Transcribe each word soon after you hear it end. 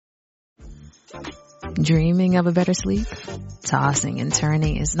Dreaming of a better sleep? Tossing and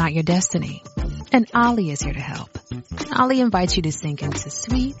turning is not your destiny. And Ollie is here to help. Ollie invites you to sink into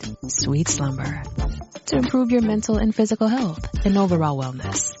sweet, sweet slumber to improve your mental and physical health and overall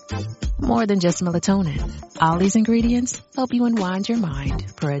wellness. More than just melatonin, Ollie's ingredients help you unwind your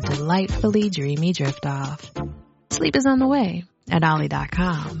mind for a delightfully dreamy drift off. Sleep is on the way at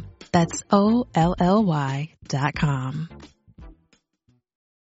Ollie.com. That's OLLY.com.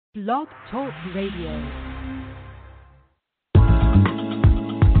 Blog Talk Radio.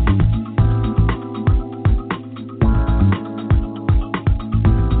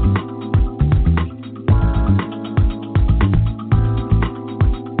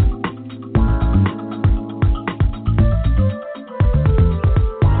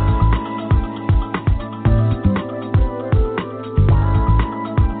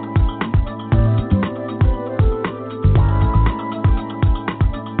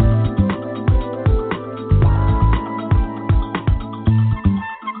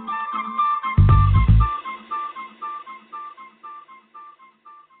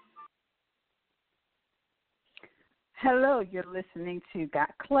 Hello, you're listening to Got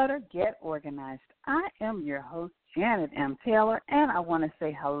Clutter, Get Organized. I am your host, Janet M. Taylor, and I want to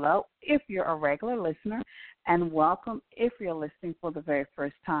say hello if you're a regular listener, and welcome if you're listening for the very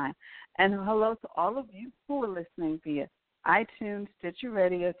first time. And hello to all of you who are listening via iTunes, Stitcher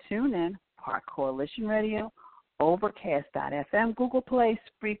Radio, TuneIn, Park Coalition Radio, Overcast.fm, Google Play,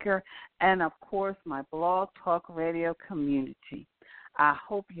 Spreaker, and, of course, my Blog Talk Radio community. I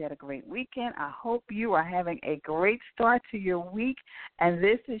hope you had a great weekend. I hope you are having a great start to your week. And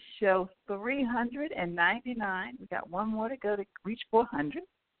this is show 399. We got one more to go to reach 400.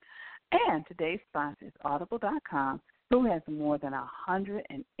 And today's sponsor is Audible.com, who has more than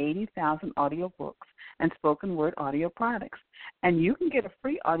 180,000 audiobooks and spoken word audio products. And you can get a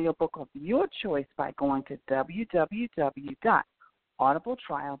free audiobook of your choice by going to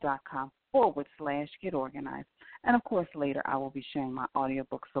www.audibletrial.com/getorganized. And, of course, later I will be sharing my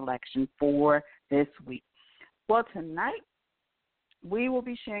audiobook selection for this week. Well, tonight we will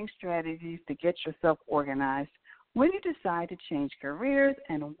be sharing strategies to get yourself organized when you decide to change careers.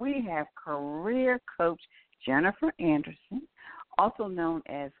 And we have career coach Jennifer Anderson, also known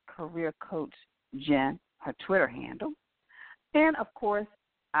as Career Coach Jen, her Twitter handle. And, of course,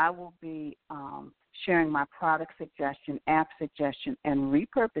 I will be sharing my product suggestion, app suggestion, and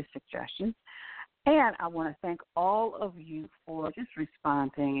repurpose suggestions. And I want to thank all of you for just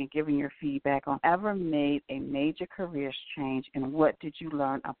responding and giving your feedback on ever made a major career change and what did you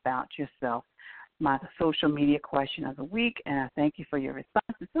learn about yourself. My social media question of the week, and I thank you for your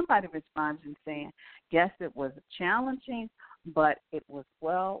response. And somebody responded and saying, yes, it was challenging, but it was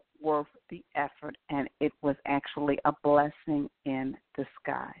well worth the effort, and it was actually a blessing in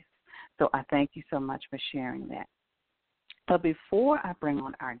disguise. So I thank you so much for sharing that. But before I bring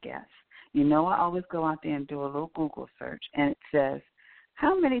on our guests, you know I always go out there and do a little Google search, and it says,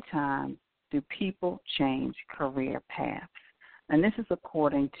 how many times do people change career paths? And this is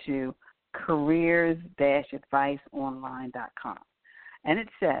according to careers-adviceonline.com. And it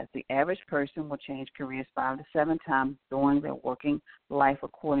says the average person will change careers 5 to 7 times during their working life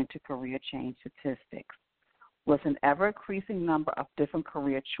according to career change statistics. With an ever-increasing number of different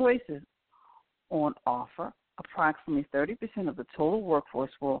career choices on offer, approximately 30% of the total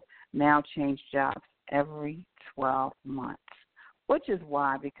workforce will now change jobs every 12 months, which is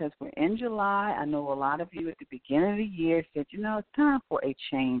why, because we're in July, I know a lot of you at the beginning of the year said, you know, it's time for a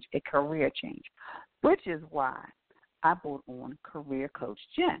change, a career change, which is why I brought on Career Coach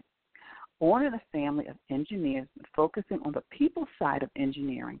Jen. Born in a family of engineers focusing on the people side of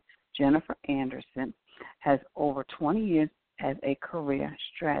engineering, Jennifer Anderson has over 20 years as a career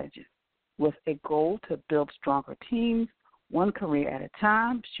strategist. With a goal to build stronger teams, one career at a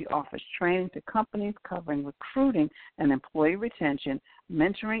time, she offers training to companies covering recruiting and employee retention,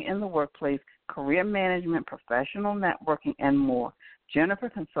 mentoring in the workplace, career management, professional networking, and more. Jennifer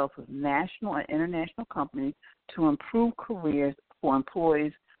consults with national and international companies to improve careers for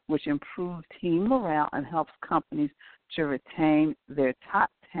employees, which improves team morale and helps companies to retain their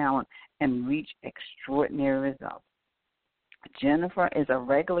top talent and reach extraordinary results. Jennifer is a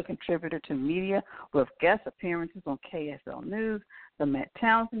regular contributor to media with guest appearances on KSL News, The Matt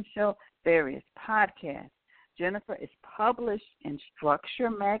Townsend Show, various podcasts. Jennifer is published in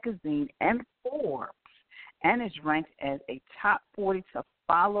Structure Magazine and Forbes and is ranked as a top 40 to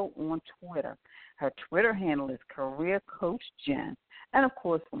follow on Twitter. Her Twitter handle is Career Coach Jen. And, of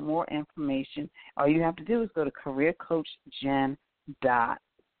course, for more information, all you have to do is go to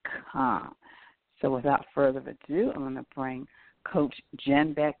careercoachjen.com. So without further ado, I'm going to bring Coach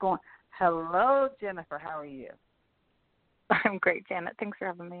Jen back on. Hello, Jennifer. How are you? I'm great, Janet. Thanks for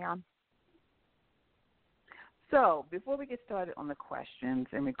having me on. So, before we get started on the questions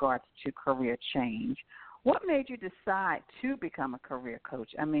in regards to career change, what made you decide to become a career coach?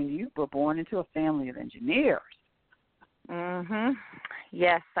 I mean, you were born into a family of engineers.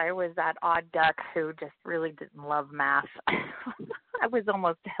 Yes, I was that odd duck who just really didn't love math. I was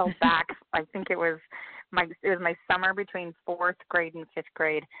almost held back. I think it was my summer between 4th grade and 5th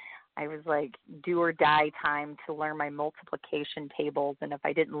grade. I was like do or die time to learn my multiplication tables, and if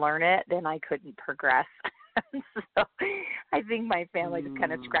I didn't learn it, then I couldn't progress. So I think my family just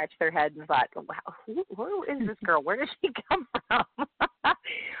kind of scratched their head and thought, "Wow, who is this girl? Where does she come from?"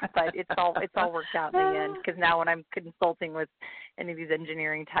 But it's all worked out in the end, because now when I'm consulting with any of these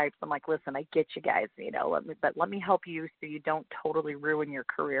engineering types, I'm like, "Listen, I get you guys, let me help you so you don't totally ruin your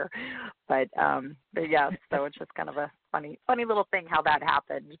career." But yeah, so it's just kind of a funny little thing how that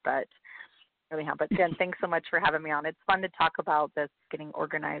happened, but. Anyhow, but Jen, thanks so much for having me on. It's fun to talk about this, getting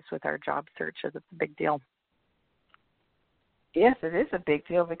organized with our job searches. It's a big deal. Yes, it is a big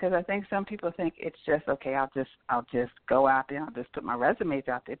deal, because I think some people think it's just okay. I'll just go out there. I'll just put my resumes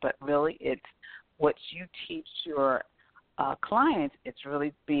out there. But really, it's what you teach your clients. It's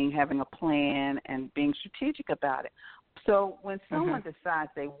really having a plan and being strategic about it. So when someone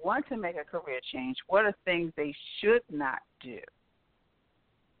decides they want to make a career change, what are things they should not do?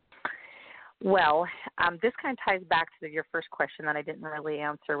 Well, this kind of ties back to your first question that I didn't really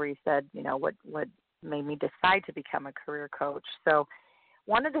answer, where you said, what made me decide to become a career coach. So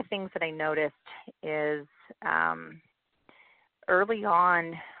one of the things that I noticed is early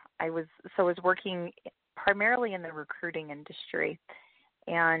on, I was working primarily in the recruiting industry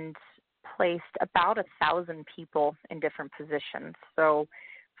and placed about 1,000 people in different positions. So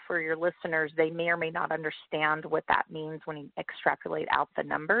for your listeners, they may or may not understand what that means when you extrapolate out the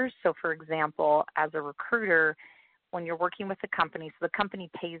numbers. So for example, as a recruiter, when you're working with a company, so the company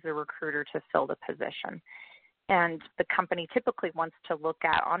pays the recruiter to fill the position. And the company typically wants to look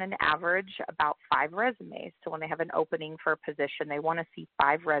at, on an average, about 5 resumes. So when they have an opening for a position, they want to see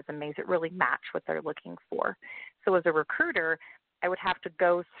 5 resumes that really match what they're looking for. So as a recruiter, I would have to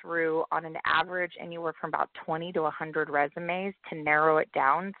go through, on an average, anywhere from about 20 to 100 resumes to narrow it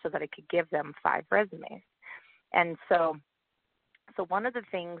down so that I could give them 5 resumes. And so one of the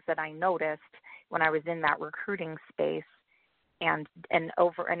things that I noticed when I was in that recruiting space and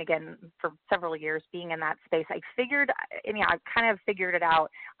again for several years being in that space, I kind of figured it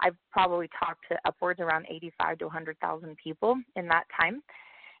out. I've probably talked to upwards around 85 to 100,000 people in that time.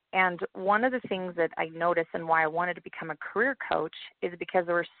 And one of the things that I noticed and why I wanted to become a career coach is because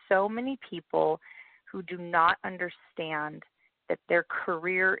there were so many people who do not understand that their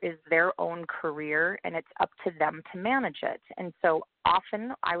career is their own career and it's up to them to manage it. And so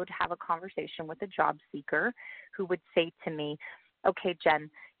often I would have a conversation with a job seeker who would say to me, "Okay,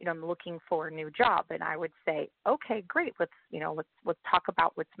 Jen, I'm looking for a new job." And I would say, "Okay, great. Let's talk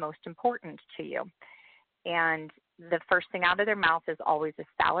about what's most important to you." And the first thing out of their mouth is always a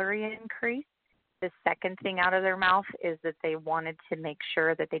salary increase. The second thing out of their mouth is that they wanted to make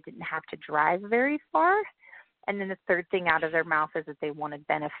sure that they didn't have to drive very far. And then the third thing out of their mouth is that they wanted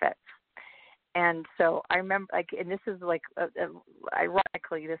benefits. And so I remember, and this is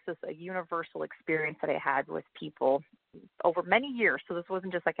ironically, this is a universal experience that I had with people over many years. So this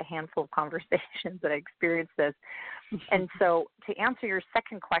wasn't just like a handful of conversations that I experienced this. And so to answer your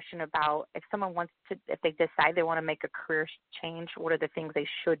second question about if they decide they want to make a career change, what are the things they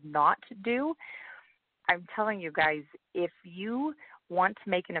should not do? I'm telling you guys, if you want to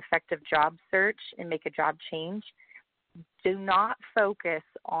make an effective job search and make a job change, do not focus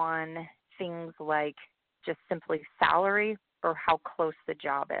on things like just simply salary or how close the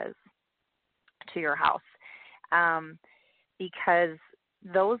job is to your house, because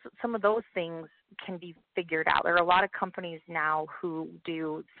some of those things can be figured out. There are a lot of companies now who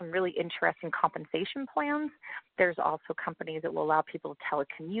do some really interesting compensation plans. There's also companies that will allow people to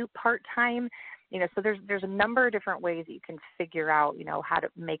telecommute part-time. So there's a number of different ways that you can figure out, how to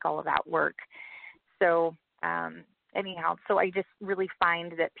make all of that work. So so I just really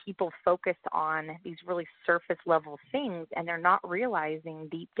find that people focus on these really surface level things and they're not realizing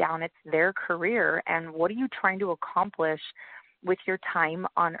deep down it's their career and what are you trying to accomplish with your time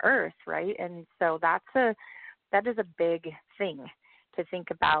on earth, right? And so that is a big thing to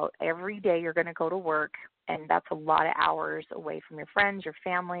think about. Every day you're going to go to work, and that's a lot of hours away from your friends, your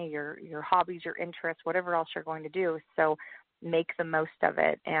family, your hobbies, your interests, whatever else you're going to do. So make the most of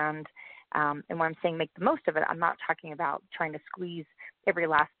it. And when I'm saying make the most of it, I'm not talking about trying to squeeze every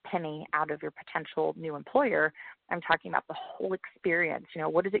last penny out of your potential new employer. I'm talking about the whole experience.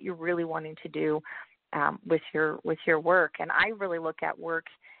 What is it you're really wanting to do with your work? And I really look at work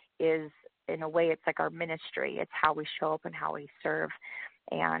is, in a way, it's like our ministry. It's how we show up and how we serve.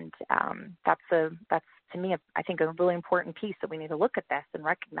 And that's to me, I think, a really important piece that we need to look at this and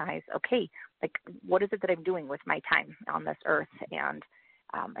recognize, okay, like, what is it that I'm doing with my time on this earth? And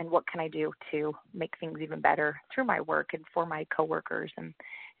what can I do to make things even better through my work and for my coworkers and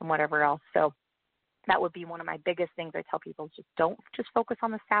whatever else. So that would be one of my biggest things I tell people is just don't just focus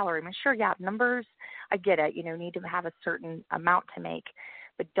on the salary. I mean, sure, yeah, numbers, I get it. Need to have a certain amount to make,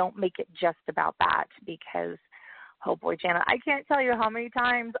 but don't make it just about that because, oh boy, Jana, I can't tell you how many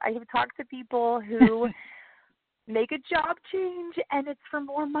times I have talked to people who make a job change and it's for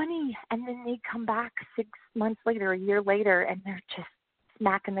more money. And then they come back 6 months later, a year later, and they're just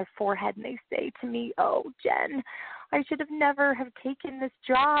smacking their forehead and they say to me, oh, Jen, I should have never have taken this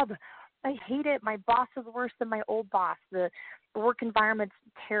job. I hate it. My boss is worse than my old boss. The work environment's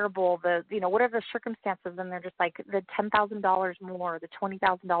terrible. Whatever the circumstances, and they're just like the $10,000 more, the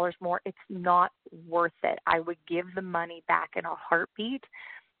 $20,000 more. It's not worth it. I would give the money back in a heartbeat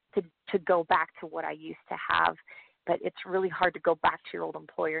to go back to what I used to have. But it's really hard to go back to your old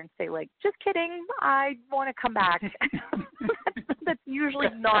employer and say, like, just kidding, I want to come back. That's usually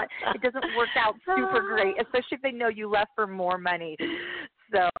not, it doesn't work out super great, especially if they know you left for more money.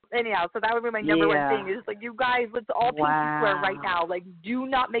 So anyhow, that would be my number one thing is, like, you guys, let's all pinky swear right now. Like, do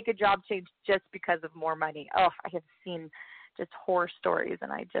not make a job change just because of more money. Oh, I have seen just horror stories,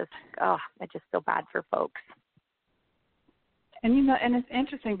 and I just feel bad for folks. And, and it's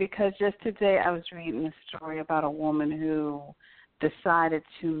interesting because just today I was reading a story about a woman who decided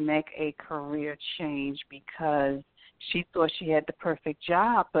to make a career change because she thought she had the perfect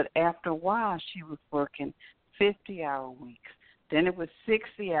job, but after a while she was working 50-hour weeks. Then it was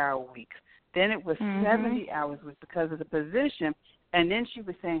 60-hour weeks. Then it was 70 hours because of the position. And then she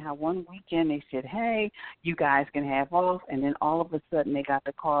was saying how one weekend they said, hey, you guys can have off. And then all of a sudden they got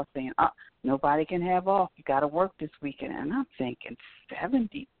the call saying, nobody can have off. You got to work this weekend. And I'm thinking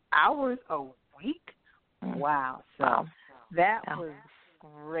 70 hours a week? Wow. So that was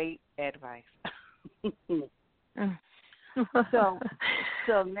great advice.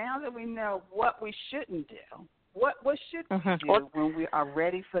 So now that we know what we shouldn't do, what should we do when we are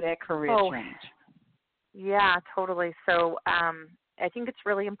ready for that career change? Yeah, totally. So I think it's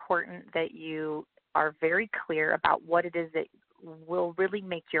really important that you are very clear about what it is that will really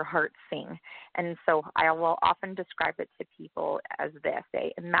make your heart sing. And so I will often describe it to people as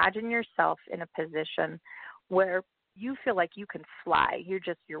this. Imagine yourself in a position where you feel like you can fly.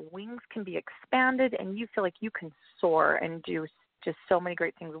 Your wings can be expanded and you feel like you can soar and do just so many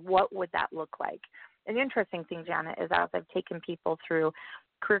great things. What would that look like? And the interesting thing, Jana, is as I've taken people through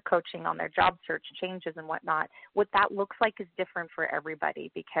career coaching on their job search changes and whatnot, what that looks like is different for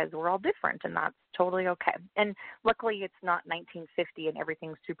everybody because we're all different, and that's totally okay. And luckily it's not 1950 and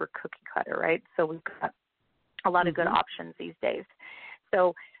everything's super cookie cutter, right? So we've got a lot of good options these days.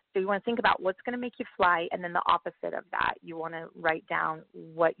 So you want to think about what's going to make you fly, and then the opposite of that. You want to write down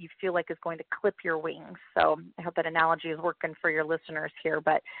what you feel like is going to clip your wings. So I hope that analogy is working for your listeners here.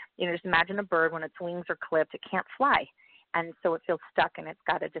 But, just imagine a bird when its wings are clipped, it can't fly. And so it feels stuck, and it's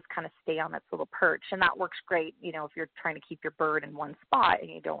got to just kind of stay on its little perch. And that works great, if you're trying to keep your bird in one spot and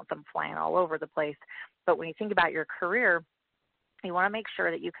you don't want them flying all over the place. But when you think about your career, you want to make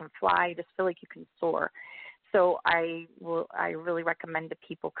sure that you can fly, just feel like you can soar. So I really recommend that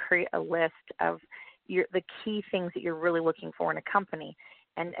people create a list of the key things that you're really looking for in a company.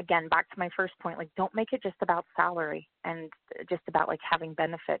 And again, back to my first point, like, don't make it just about salary and just about like having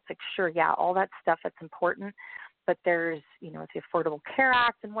benefits. Like, sure, yeah, all that stuff, that's important. But there's, the Affordable Care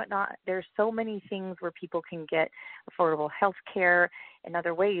Act and whatnot. There's so many things where people can get affordable health care in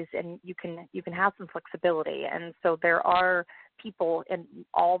other ways, and you can have some flexibility. And so there are people in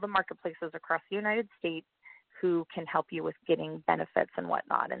all the marketplaces across the United States who can help you with getting benefits and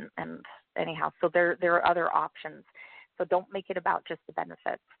whatnot. And anyhow, so there are other options. So don't make it about just the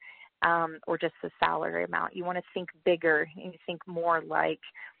benefits or just the salary amount. You want to think bigger and think more like,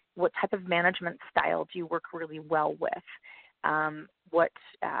 what type of management style do you work really well with?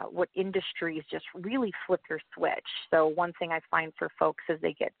 What industries just really flip your switch? So one thing I find for folks is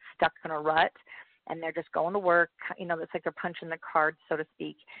they get stuck in a rut and they're just going to work. It's like they're punching the card, so to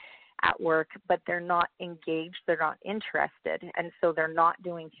speak, at work, but they're not engaged, they're not interested, and so they're not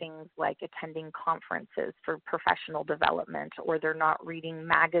doing things like attending conferences for professional development, or they're not reading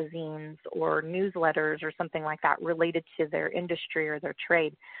magazines or newsletters or something like that related to their industry or their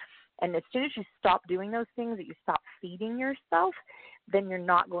trade. And as soon as you stop doing those things, that you stop feeding yourself, then you're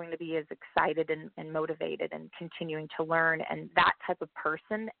not going to be as excited and motivated and continuing to learn. And that type of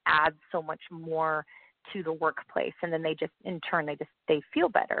person adds so much more to the workplace. And then they just, in turn, they feel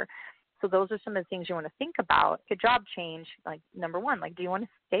better. So those are some of the things you want to think about. A job change, like number one, like, do you want to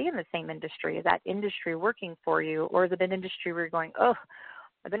stay in the same industry? Is that industry working for you? Or is it an industry where you're going, oh,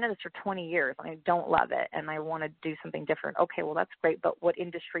 I've been in this for 20 years and I don't love it and I want to do something different? Okay, well, that's great, but what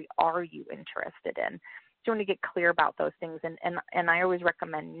industry are you interested in? So you want to get clear about those things. And I always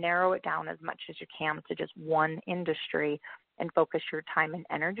recommend narrow it down as much as you can to just one industry and focus your time and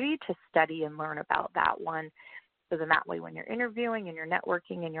energy to study and learn about that one. So then that way when you're interviewing and you're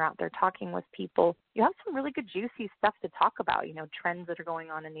networking and you're out there talking with people, you have some really good juicy stuff to talk about, you know, trends that are going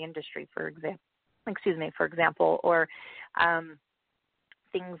on in the industry, for example, or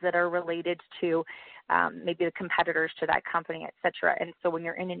things that are related to maybe the competitors to that company, et cetera. And so when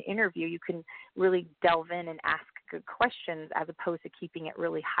you're in an interview, you can really delve in and ask good questions as opposed to keeping it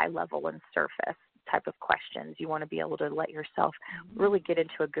really high level and surface type of questions. You want to be able to let yourself really get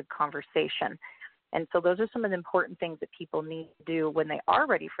into a good conversation. And so those are some of the important things that people need to do when they are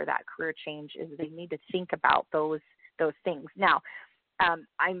ready for that career change, is they need to think about those things. Now,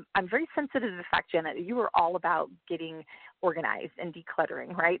 I'm very sensitive to the fact, Jenna, that you are all about getting organized and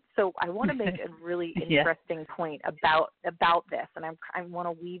decluttering, right? So I want to make a really interesting point about this, and I want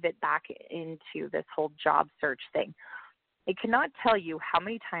to weave it back into this whole job search thing. I cannot tell you how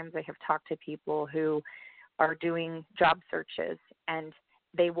many times I have talked to people who are doing job searches, and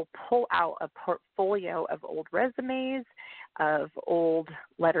they will pull out a portfolio of old resumes, of old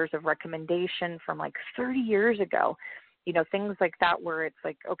letters of recommendation from like 30 years ago. You know, things like that where it's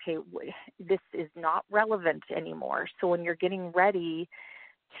like, okay, this is not relevant anymore. So when you're getting ready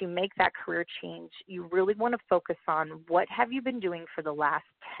to make that career change, you really want to focus on what have you been doing for the last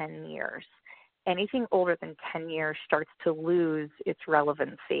 10 years. Anything older than 10 years starts to lose its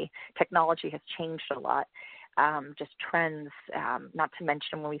relevancy. Technology has changed a lot. Just trends, not to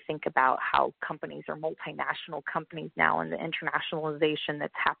mention when we think about how companies are multinational companies now and the internationalization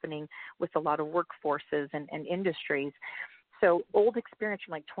that's happening with a lot of workforces and industries. So old experience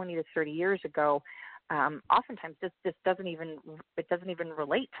from like 20 to 30 years ago, oftentimes this doesn't even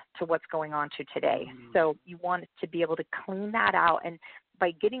relate to what's going on to today. So you want to be able to clean that out, and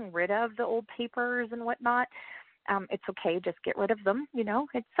by getting rid of the old papers and whatnot, it's okay. Just get rid of them. You know,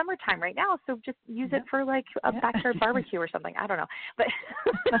 it's summertime right now, so just use it for like a backyard barbecue or something. I don't know, but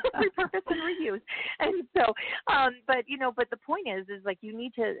repurpose and reuse. And so, but the point is like you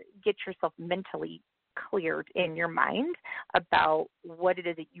need to get yourself mentally cleared in your mind about what it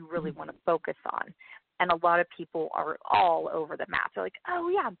is that you really want to focus on. And a lot of people are all over the map. They're like, oh,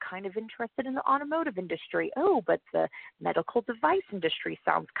 yeah, I'm kind of interested in the automotive industry. Oh, but the medical device industry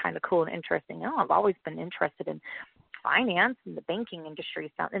sounds kind of cool and interesting. Oh, I've always been interested in finance and the banking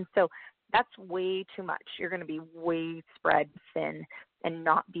industry. And so that's way too much. You're going to be way spread thin and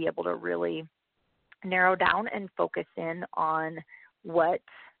not be able to really narrow down and focus in on what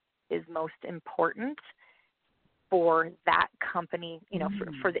is most important for that company, you know,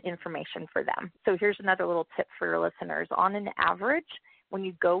 for the information for them. So here's another little tip for your listeners. On an average, when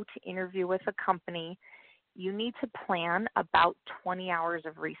you go to interview with a company, you need to plan about 20 hours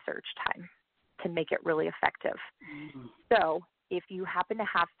of research time to make it really effective. So if you happen to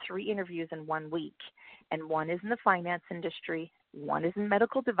have 3 interviews in 1 week, and one is in the finance industry, one is in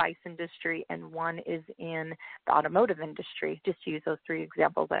medical device industry, and one is in the automotive industry, just to use those 3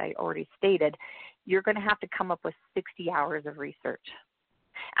 examples that I already stated, you're going to have to come up with 60 hours of research.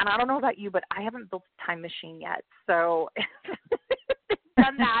 And I don't know about you, but I haven't built a time machine yet. So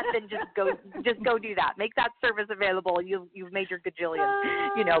done that, then just go do that. Make that service available. You've made your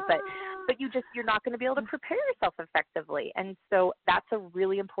gajillion, you know, but you're not going to be able to prepare yourself effectively. And so that's a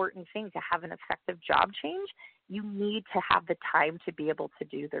really important thing to have an effective job change. You need to have the time to be able to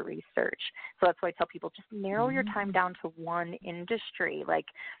do the research. So that's why I tell people, just narrow your time down to one industry. Like,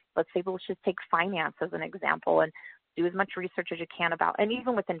 let's say, let's just take finance as an example, and do as much research as you can about, and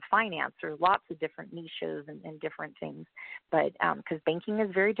even within finance, there's lots of different niches and different things. But because banking is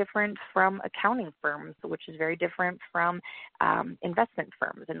very different from accounting firms, which is very different from investment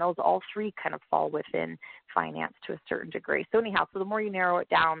firms. And those all 3 kind of fall within finance to a certain degree. So anyhow, so the more you narrow it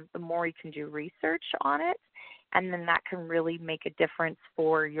down, the more you can do research on it. And then that can really make a difference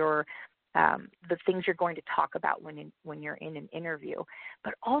for your the things you're going to talk about when you're in an interview.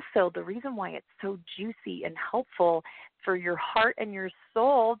 But also the reason why it's so juicy and helpful for your heart and your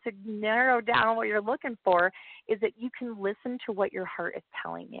soul to narrow down what you're looking for is that you can listen to what your heart is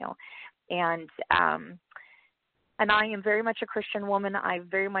telling you. And And I am very much a Christian woman. I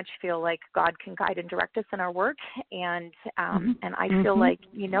very much feel like God can guide and direct us in our work. And I feel like,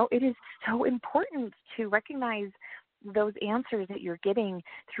 it is so important to recognize those answers that you're getting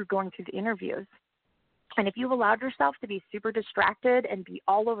through going through the interviews. And if you've allowed yourself to be super distracted and be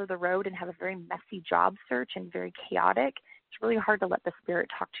all over the road and have a very messy job search and very chaotic, it's really hard to let the Spirit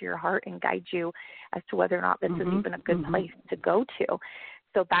talk to your heart and guide you as to whether or not this is even a good place to go to.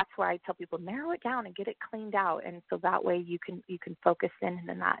 So that's why I tell people, narrow it down and get it cleaned out. And so that way you can focus in,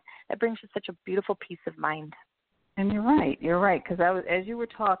 and that brings you such a beautiful peace of mind. And you're right. Because as you were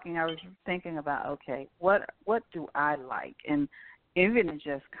talking, I was thinking about, okay, what do I like? And even in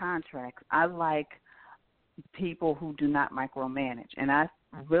just contracts, I like people who do not micromanage. And I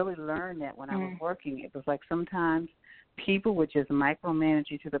really learned that when I was working. It was like sometimes people would just micromanage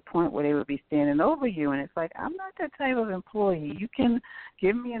you to the point where they would be standing over you. And it's like, I'm not that type of employee. You can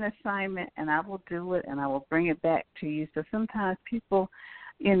give me an assignment and I will do it and I will bring it back to you. So sometimes people,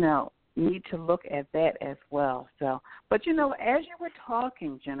 need to look at that as well. So, but as you were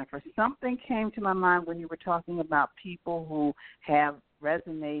talking, Jennifer, something came to my mind when you were talking about people who have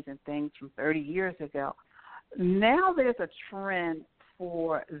resumes and things from 30 years ago. Now there's a trend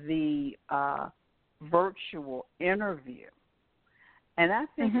for the virtual interview. And I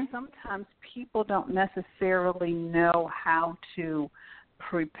think sometimes people don't necessarily know how to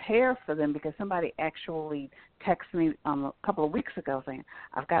prepare for them, because somebody actually texted me a couple of weeks ago saying,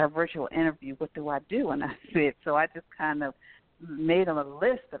 I've got a virtual interview, what do I do? And I said, so I just kind of made them a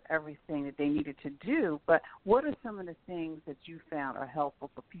list of everything that they needed to do. But what are some of the things that you found are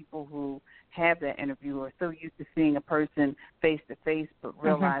helpful for people who have that interview or are so used to seeing a person face-to-face but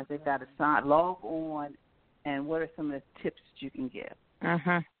realize they've got to log on, and what are some of the tips that you can give?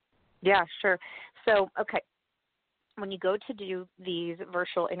 Yeah, sure. So, okay. When you go to do these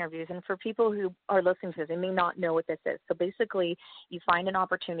virtual interviews, and for people who are listening to this, they may not know what this is. So basically, you find an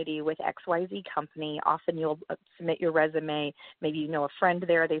opportunity with XYZ company. Often you'll submit your resume. Maybe you know a friend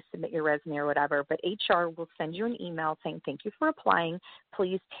there, they submit your resume or whatever. But HR will send you an email saying, thank you for applying.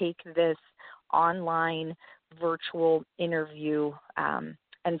 Please take this online virtual interview.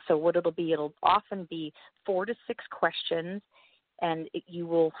 And so what it'll often be 4 to 6 questions. And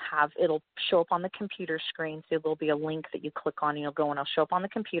it'll show up on the computer screen. So there'll be a link that you click on, and you'll go and it'll show up on the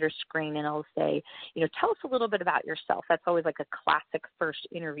computer screen, and it'll say, tell us a little bit about yourself. That's always like a classic first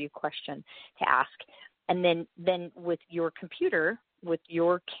interview question to ask. And then with your computer, with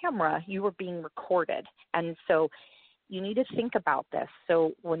your camera, you are being recorded. And so you need to think about this.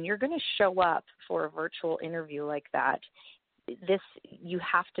 So when you're going to show up for a virtual interview like that, you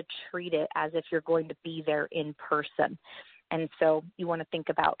have to treat it as if you're going to be there in person. And so you want to think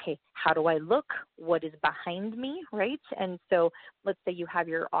about, okay, how do I look? What is behind me, right? And so let's say you have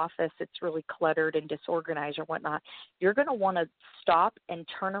your office, it's really cluttered and disorganized or whatnot. You're going to want to stop and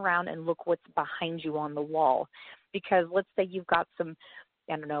turn around and look what's behind you on the wall. Because let's say you've got some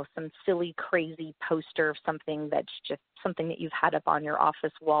silly, crazy poster of something that's just something that you've had up on your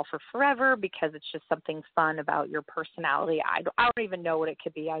office wall for forever because it's just something fun about your personality. I don't even know what it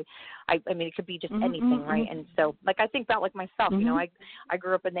could be. I mean, it could be just anything, right? And so, I think about myself. I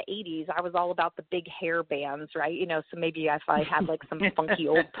grew up in the 80s. I was all about the big hair bands, right? So maybe if I had some funky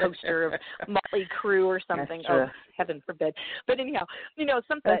old poster of Motley Crue or something, oh, heaven forbid. But anyhow,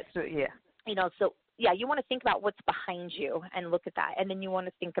 something. That's true, yeah. So. Yeah, you want to think about what's behind you and look at that. And then you want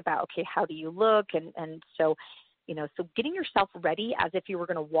to think about, okay, how do you look? And so, so getting yourself ready as if you were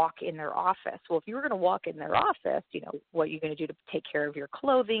going to walk in their office. Well, if you were going to walk in their office, what are you going to do to take care of your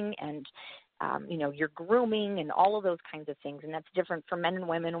clothing and, your grooming and all of those kinds of things. And that's different for men and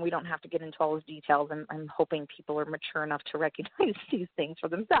women. And we don't have to get into all those details. I'm hoping people are mature enough to recognize these things for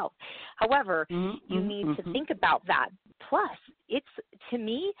themselves. However, you need to think about that. Plus, to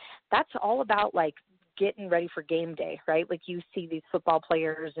me, that's all about getting ready for game day, right? You see these football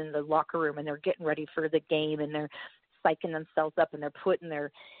players in the locker room and they're getting ready for the game and they're psyching themselves up and they're putting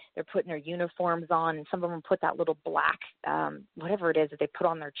their uniforms on, and some of them put that little black, whatever it is that they put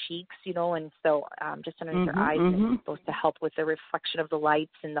on their cheeks, and so just underneath their eyes, and it's supposed to help with the reflection of the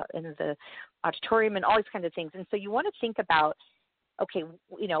lights in the auditorium and all these kinds of things. And so you want to think about, okay,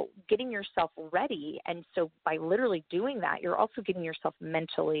 getting yourself ready. And so by literally doing that, you're also getting yourself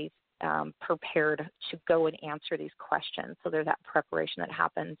mentally prepared to go and answer these questions. So there's that preparation that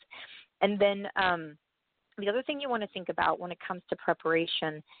happens. And then the other thing you want to think about when it comes to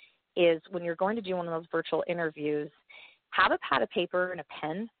preparation is when you're going to do one of those virtual interviews, have a pad of paper and a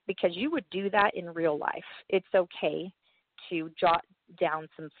pen, because you would do that in real life. It's okay to jot down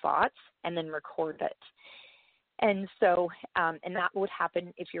some thoughts and then record it. And so, and that would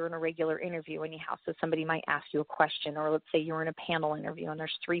happen if you're in a regular interview anyhow. So somebody might ask you a question, or let's say you're in a panel interview and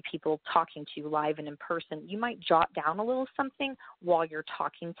there's 3 people talking to you live and in person. You might jot down a little something while you're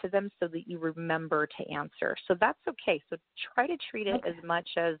talking to them so that you remember to answer. So that's okay. So try to treat it as much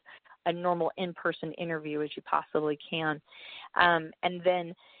as a normal in-person interview as you possibly can. And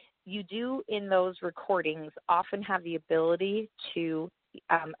then you do, in those recordings, often have the ability to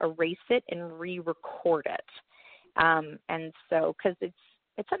erase it and re-record it. And so, because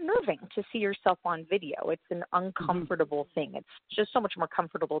it's unnerving to see yourself on video. It's an uncomfortable thing. It's just so much more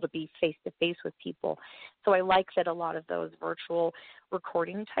comfortable to be face-to-face with people. So I like that a lot of those virtual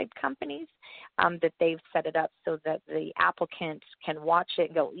recording type companies, that they've set it up so that the applicant can watch it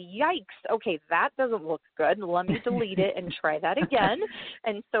and go, yikes, okay, that doesn't look good. Let me delete it and try that again.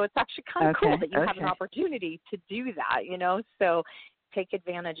 And so it's actually kind of cool that you have an opportunity to do that, you know. So take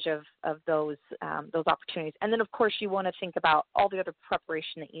advantage of those opportunities. And then, of course, you want to think about all the other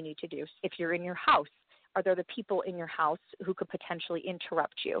preparation that you need to do. If you're in your house, are there the people in your house who could potentially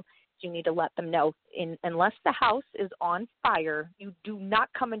interrupt you? You need to let them know, unless the house is on fire, you do not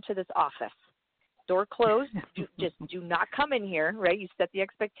come into this office. Door closed, just do not come in here, right? You set the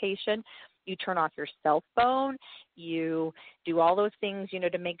expectation. You turn off your cell phone. You do all those things, you know,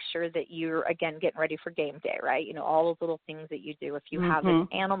 to make sure that you're, again, getting ready for game day, right? You know, all those little things that you do. If you have an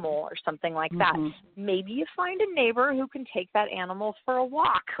animal or something like that, maybe you find a neighbor who can take that animal for a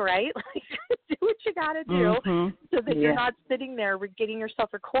walk, right? Like, do what you got to do so that you're not sitting there getting yourself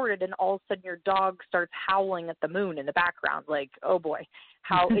recorded and all of a sudden your dog starts howling at the moon in the background, like, oh boy,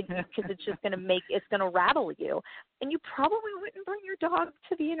 because it's just going to it's going to rattle you. And you probably wouldn't bring your dog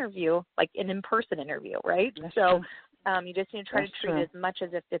to the interview, like an in-person interview, right? That's so you just need to try That's to treat true. it as much as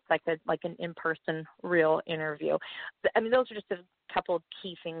if it's like an in-person real interview. I mean, those are just a couple of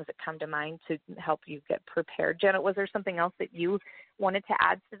key things that come to mind to help you get prepared. Janet, was there something else that you wanted to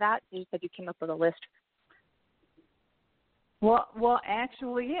add to that? You said you came up with a list. Well,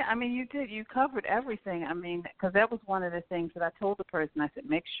 actually, yeah. I mean, you did. You covered everything. I mean, because that was one of the things that I told the person. I said,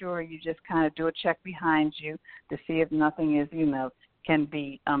 make sure you just kind of do a check behind you to see if nothing is, you know, can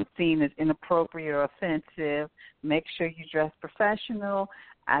be seen as inappropriate or offensive. Make sure you dress professional.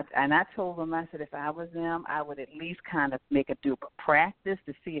 I told them, I said, if I was them, I would at least kind of make a practice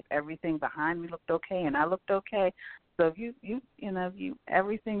to see if everything behind me looked okay and I looked okay. So if you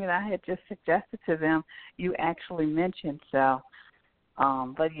everything that I had just suggested to them, you actually mentioned. So,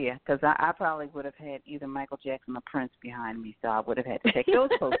 but yeah, because I probably would have had either Michael Jackson or Prince behind me, so I would have had to take those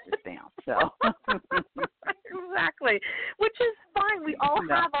posters down. So exactly, which is fine. We all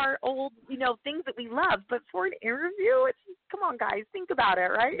have our old, things that we love, but for an interview, it's come on, guys, think about it,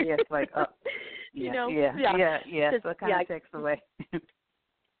 right? Yeah, it's like, yeah. So it kind of takes away.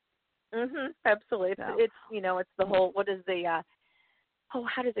 Absolutely. It's it's the whole, what is the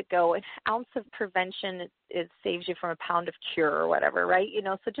how does it go? An ounce of prevention it saves you from a pound of cure or whatever, right?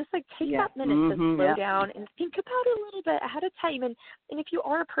 So just like take that minute to slow down and think about it a little bit ahead of time. And if you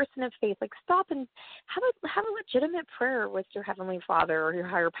are a person of faith, like stop and have a legitimate prayer with your Heavenly Father or your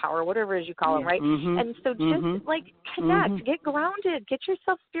higher power, whatever it is you call him, right? And so just like connect, get grounded, get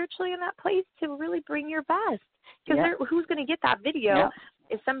yourself spiritually in that place to really bring your best. Because who's going to get that video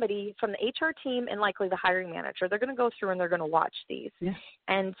is somebody from the HR team and likely the hiring manager. They're going to go through and they're going to watch these.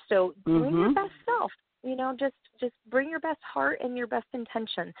 And so bring your best self, just bring your best heart and your best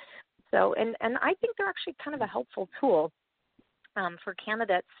intention. So, and I think they're actually kind of a helpful tool for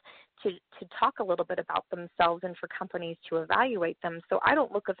candidates to talk a little bit about themselves and for companies to evaluate them. So I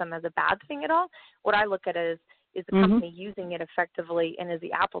don't look at them as a bad thing at all. What I look at is the company using it effectively, and is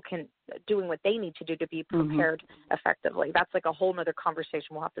the applicant doing what they need to do to be prepared effectively? That's like a whole other conversation.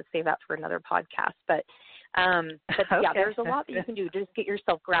 We'll have to save that for another podcast. But yeah, there's a lot that you can do. Just get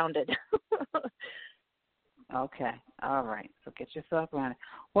yourself grounded. Okay. All right. So get yourself grounded.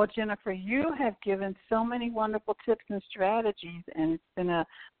 Well, Jennifer, you have given so many wonderful tips and strategies, and it's been a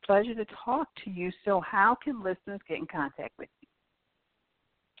pleasure to talk to you. So how can listeners get in contact with you?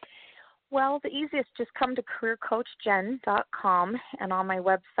 Well, the easiest, just come to careercoachjen.com, and on my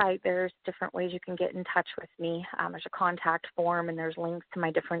website there's different ways you can get in touch with me. There's a contact form, and there's links to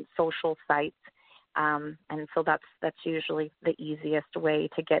my different social sites. And so that's usually the easiest way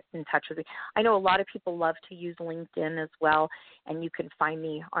to get in touch with me. I know a lot of people love to use LinkedIn as well, and you can find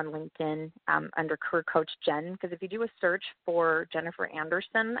me on LinkedIn under Career Coach Jen, because if you do a search for Jennifer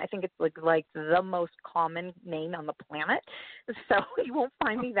Anderson, I think it's like the most common name on the planet, so you won't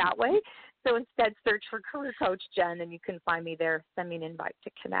find me that way. So instead, search for Career Coach Jen, and you can find me there. Send me an invite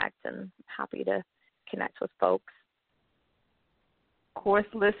to connect, and I'm happy to connect with folks. Of course,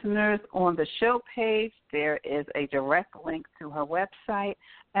 listeners, on the show page, there is a direct link to her website.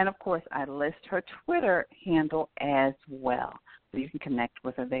 And, of course, I list her Twitter handle as well. So you can connect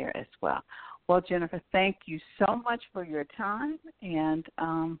with her there as well. Well, Jennifer, thank you so much for your time. And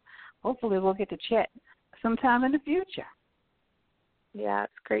hopefully we'll get to chat sometime in the future. Yeah,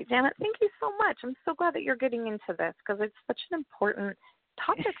 it's great. Janet, thank you so much. I'm so glad that you're getting into this because it's such an important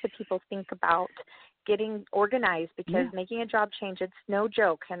topic that people think about getting organized because making a job change, it's no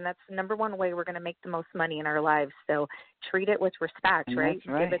joke, and that's the number one way we're going to make the most money in our lives. So treat it with respect, right?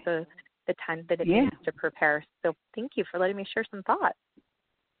 Give it the time that it needs to prepare. So thank you for letting me share some thoughts.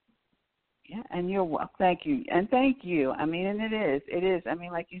 Yeah, and you're welcome. Thank you. And thank you. I mean, and it is. I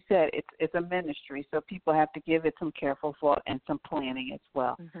mean, like you said, it's a ministry, so people have to give it some careful thought and some planning as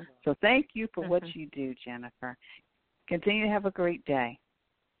well. Mm-hmm. So thank you for what you do, Jennifer. Continue to have a great day.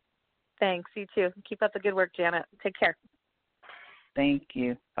 Thanks. You too. Keep up the good work, Janet. Take care. Thank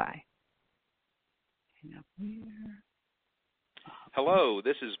you. Bye. Hello,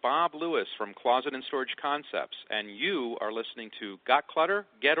 this is Bob Lewis from Closet and Storage Concepts, and you are listening to Got Clutter?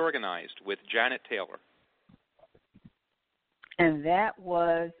 Get Organized with Janet Taylor. And that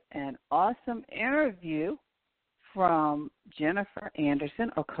was an awesome interview from Jennifer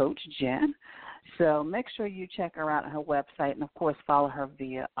Anderson, or Coach Jen. So make sure you check her out on her website and, of course, follow her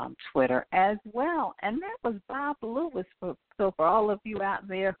via Twitter as well. And that was Bob Lewis. So for all of you out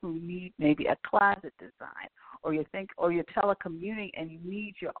there who need maybe a closet design, or you're telecommuting and you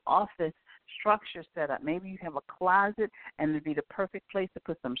need your office structure set up. Maybe you have a closet and it'd be the perfect place to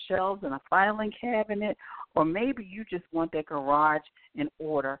put some shelves and a filing cabinet, or maybe you just want that garage in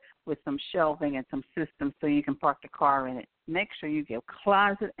order with some shelving and some systems so you can park the car in it. Make sure you give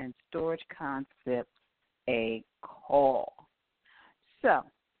Closet and Storage Concepts a call. So,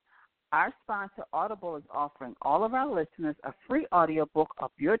 our sponsor, Audible, is offering all of our listeners a free audiobook of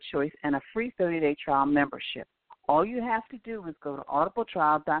your choice and a free 30-day trial membership. All you have to do is go to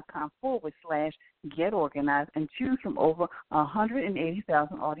audibletrial.com/getorganized and choose from over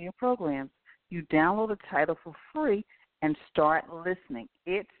 180,000 audio programs. You download the title for free and start listening.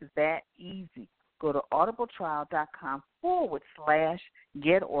 It's that easy. Go to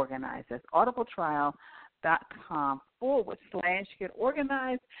audibletrial.com/getorganized. That's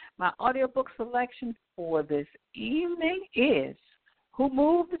audibletrial.com/getorganized. My audiobook selection for this evening is Who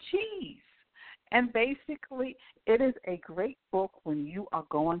Moved the Cheese? And basically, it is a great book when you are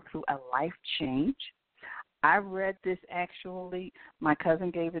going through a life change. I read this actually. My cousin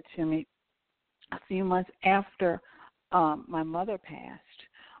gave it to me a few months after my mother passed.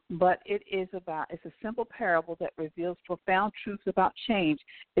 But it's a simple parable that reveals profound truths about change.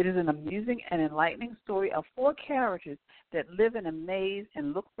 It is an amusing and enlightening story of 4 characters that live in a maze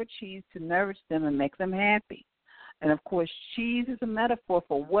and look for cheese to nourish them and make them happy. And, of course, cheese is a metaphor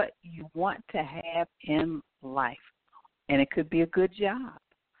for what you want to have in life. And it could be a good job.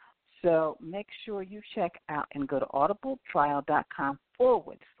 So make sure you check out and go to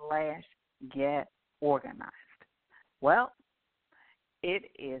audibletrial.com/getorganized. Well,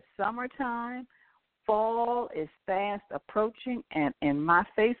 it is summertime. Fall is fast approaching, and in my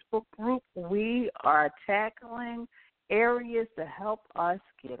Facebook group, we are tackling areas to help us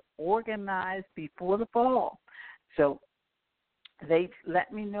get organized before the fall. So they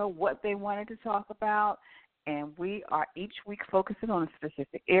let me know what they wanted to talk about, and we are each week focusing on a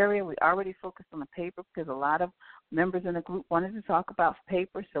specific area. We already focused on the paper because a lot of members in the group wanted to talk about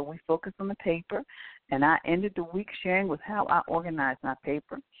paper, so we focused on the paper. And I ended the week sharing with how I organize my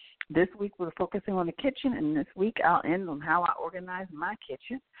paper. This week we're focusing on the kitchen, and this week I'll end on how I organize my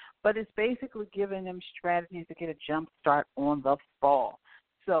kitchen. But it's basically giving them strategies to get a jump start on the fall.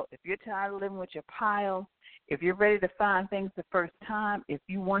 So if you're tired of living with your piles, if you're ready to find things the first time, if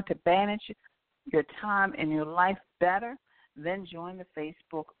you want to manage your time and your life better, then join the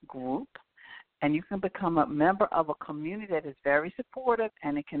Facebook group. And you can become a member of a community that is very supportive,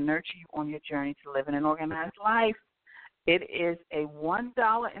 and it can nurture you on your journey to living an organized life. It is a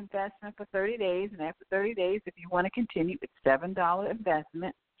 $1 investment for 30 days, and after 30 days, if you want to continue, it's $7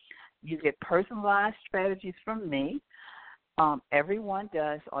 investment. You get personalized strategies from me. Everyone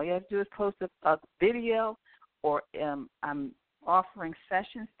does. All you have to do is post a video, or I'm offering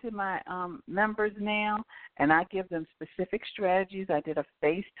sessions to my members now, and I give them specific strategies. I did a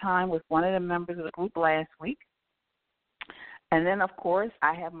FaceTime with one of the members of the group last week. And then, of course,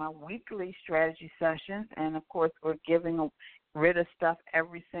 I have my weekly strategy sessions, and, of course, we're giving rid of stuff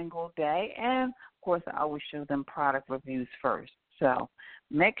every single day. And, of course, I always show them product reviews first. So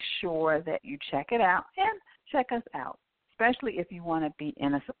make sure that you check it out and check us out, especially if you want to be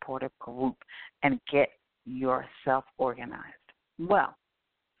in a supportive group and get yourself organized. Well,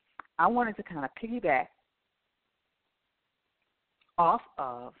 I wanted to kind of piggyback off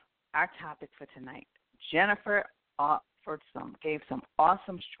of our topic for tonight. Jennifer gave some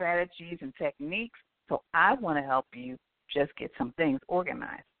awesome strategies and techniques, so I want to help you just get some things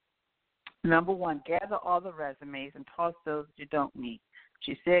organized. Number one, gather all the resumes and toss those you don't need.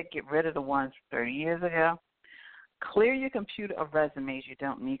 She said get rid of the ones from 30 years ago. Clear your computer of resumes you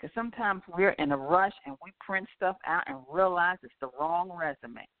don't need, because sometimes we're in a rush and we print stuff out and realize it's the wrong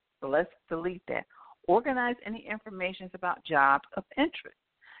resume. So let's delete that. Organize any information about jobs of interest.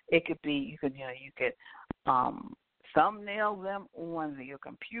 It could be you could thumbnail them on your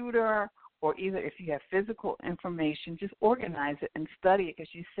computer, or either if you have physical information, just organize it and study it,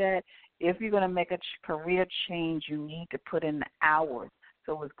 because you said if you're going to make a career change, you need to put in the hours.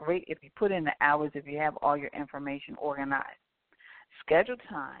 So it's great if you put in the hours if you have all your information organized. Schedule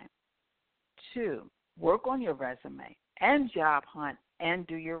time to work on your resume and job hunt and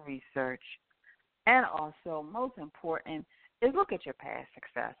do your research. And also, most important, is look at your past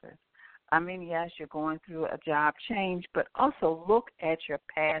successes. I mean, yes, you're going through a job change, but also look at your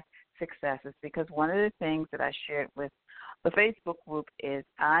past successes, because one of the things that I shared with the Facebook group is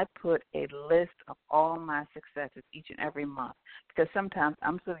I put a list of all my successes each and every month, because sometimes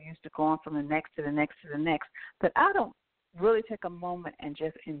I'm so used to going from the next to the next to the next that I don't really take a moment and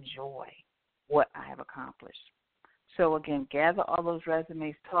just enjoy what I have accomplished. So, again, gather all those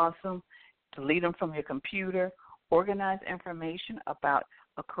resumes, toss them, delete them from your computer, organize information about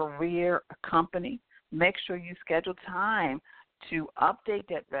a career, a company. Make sure you schedule time to update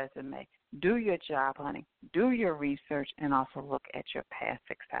that resume, do your job hunting, do your research, and also look at your past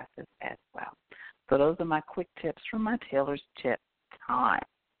successes as well. So those are my quick tips from my Taylor's Tip time.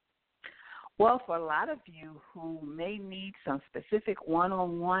 Well, for a lot of you who may need some specific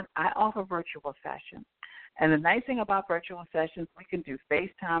one-on-one, I offer virtual sessions. And the nice thing about virtual sessions, we can do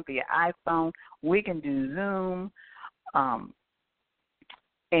FaceTime via iPhone, we can do Zoom,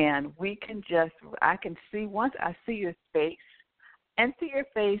 and we can I can see, once I see your face, and see your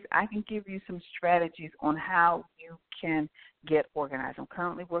face, I can give you some strategies on how you can get organized. I'm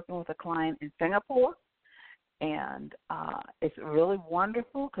currently working with a client in Singapore, and it's really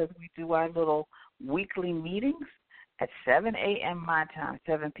wonderful because we do our little weekly meetings at 7 a.m. my time,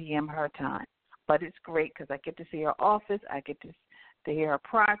 7 p.m. her time. But it's great because I get to see her office, I get to hear her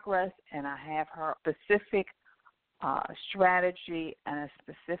progress, and I have her specific strategy and a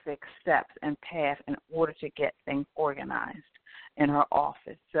specific steps and path in order to get things organized in her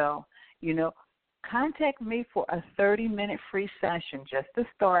office. So, contact me for a 30-minute free session just to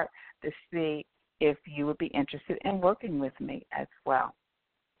start to see if you would be interested in working with me as well.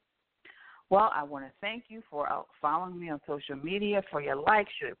 Well, I want to thank you for following me on social media, for your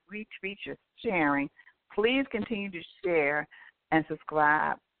likes, your retweets, your sharing. Please continue to share and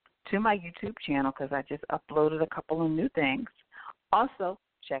subscribe to my YouTube channel because I just uploaded a couple of new things. Also,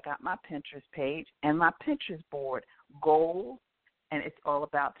 check out my Pinterest page and my Pinterest board, Goals, and it's all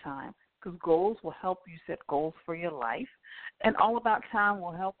about time, because goals will help you set goals for your life, and all about time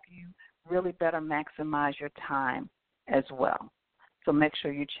will help you really better maximize your time as well. So make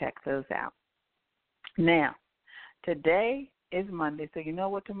sure you check those out. Now, today is Monday, so you know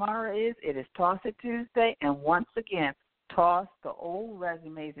what tomorrow is? It is Toss It Tuesday, and once again, toss the old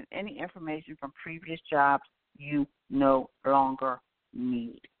resumes and any information from previous jobs you no longer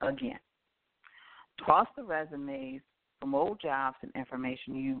need. Again, toss the resumes from old jobs and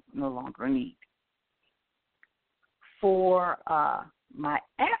information you no longer need. For my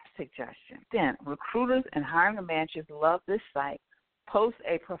app suggestion, then, recruiters and hiring managers love this site. Post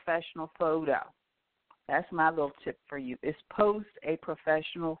a professional photo. That's my little tip for you, is post a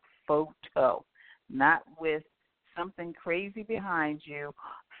professional photo, not with something crazy behind you,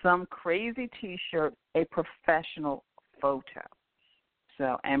 some crazy T-shirt, a professional photo.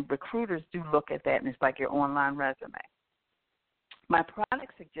 So, and recruiters do look at that, and it's like your online resume. My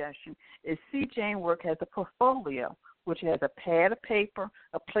product suggestion is See Jane Work has a portfolio, which has a pad of paper,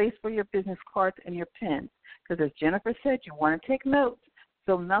 a place for your business cards, and your pens. Because as Jennifer said, you want to take notes.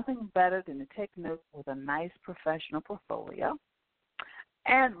 So nothing better than to take notes with a nice professional portfolio.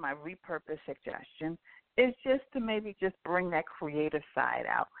 And my repurpose suggestion is just to maybe just bring that creative side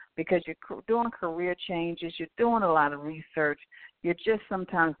out, because you're doing career changes, you're doing a lot of research, you're just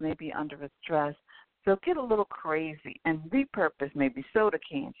sometimes maybe under a stress. So get a little crazy and repurpose maybe soda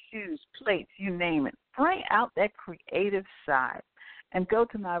cans, shoes, plates, you name it. Bring out that creative side and go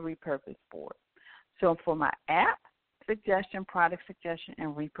to my repurpose board. So for my app suggestion, product suggestion,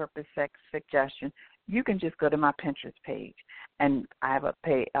 and repurpose suggestion, you can just go to my Pinterest page. And I have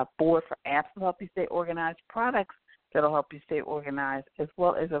a board for apps to help you stay organized, products that'll help you stay organized, as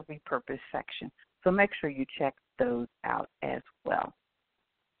well as a repurposed section. So make sure you check those out as well.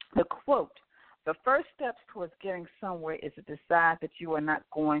 The quote, the first steps towards getting somewhere is to decide that you are not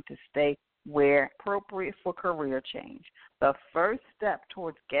going to stay where appropriate for career change. The first step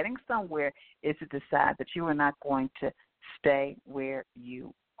towards getting somewhere is to decide that you are not going to stay where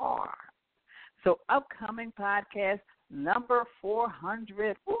you are. So upcoming podcast number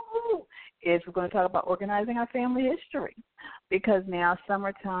 400 is we're going to talk about organizing our family history, because now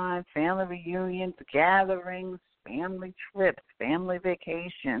summertime, family reunions, gatherings, family trips, family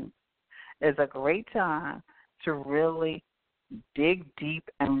vacations is a great time to really dig deep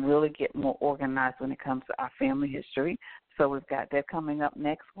and really get more organized when it comes to our family history. So we've got that coming up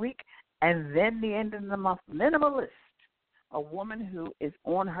next week. And then the end of the month, Minimalist, a woman who is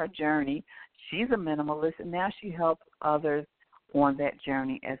on her journey. She's a minimalist, and now she helps others on that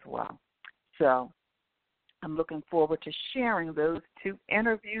journey as well. So I'm looking forward to sharing those 2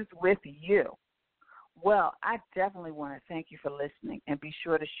 interviews with you. Well, I definitely want to thank you for listening, and be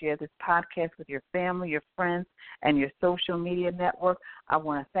sure to share this podcast with your family, your friends, and your social media network. I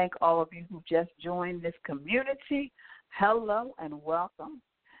want to thank all of you who just joined this community. Hello and welcome.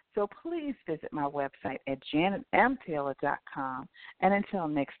 So please visit my website at janetmtaylor.com. And until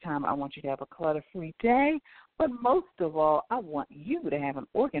next time, I want you to have a clutter-free day. But most of all, I want you to have an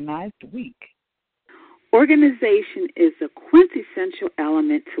organized week. Organization is a quintessential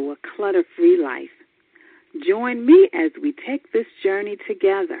element to a clutter-free life. Join me as we take this journey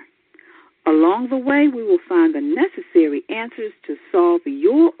together. Along the way, we will find the necessary answers to solve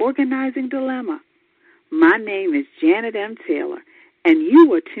your organizing dilemma. My name is Janet M. Taylor, and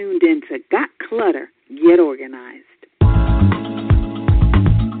you are tuned in to Got Clutter, Get Organized.